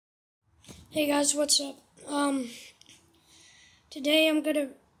Hey guys, what's up? Today I'm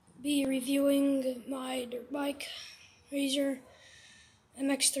gonna be reviewing my dirt bike, Razor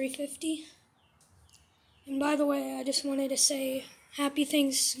MX350. And by the way, I just wanted to say Happy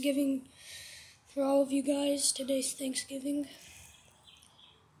Thanksgiving for all of you guys. Today's Thanksgiving.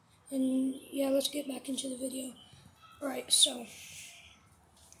 And yeah, let's get back into the video. Alright, so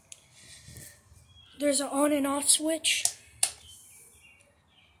there's an on and off switch.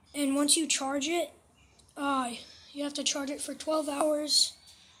 And once you charge it, you have to charge it for 12 hours.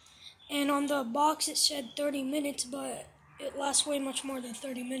 And on the box it said 30 minutes, but it lasts way much more than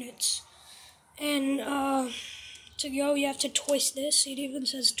 30 minutes. And to go, you have to twist this. It even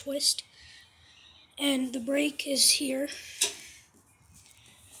says twist. And the brake is here.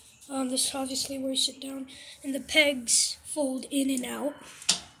 This is obviously where you sit down. And the pegs fold in and out.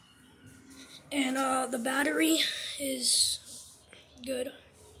 And the battery is good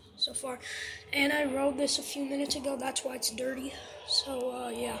so far. And I rode this a few minutes ago, that's why it's dirty. So,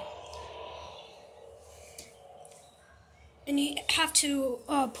 yeah. And you have to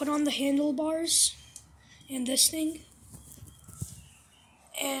put on the handlebars and this thing.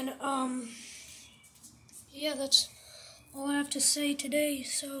 And, yeah, that's all I have to say today.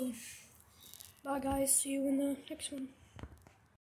 So, bye guys, see you in the next one.